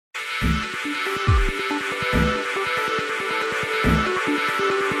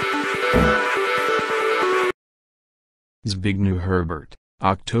Zbigniew Herbert,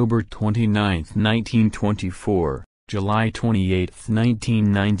 October 29, 1924, July 28,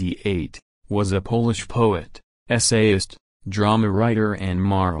 1998, was a Polish poet, essayist, drama writer and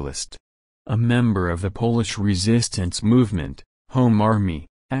moralist. A member of the Polish resistance movement, Home Army,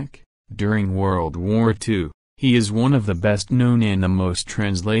 AK, during World War II, he is one of the best-known and the most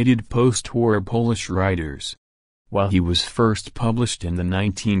translated post-war Polish writers. While he was first published in the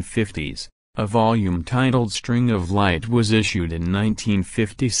 1950s, a volume titled String of Light was issued in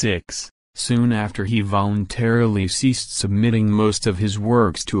 1956, soon after he voluntarily ceased submitting most of his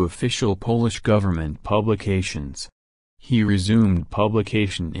works to official Polish government publications. He resumed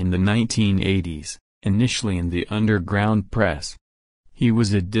publication in the 1980s, initially in the underground press. He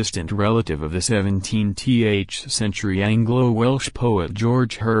was a distant relative of the 17th century Anglo-Welsh poet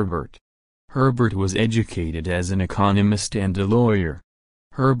George Herbert. Herbert was educated as an economist and a lawyer.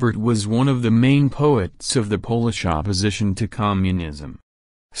 Herbert was one of the main poets of the Polish opposition to communism.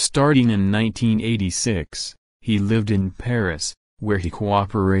 Starting in 1986, he lived in Paris, where he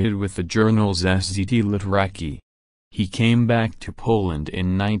cooperated with the journals SZT Literacki. He came back to Poland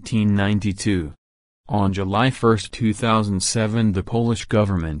in 1992. On July 1, 2007, the Polish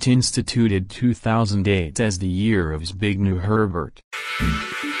government instituted 2008 as the year of Zbigniew Herbert.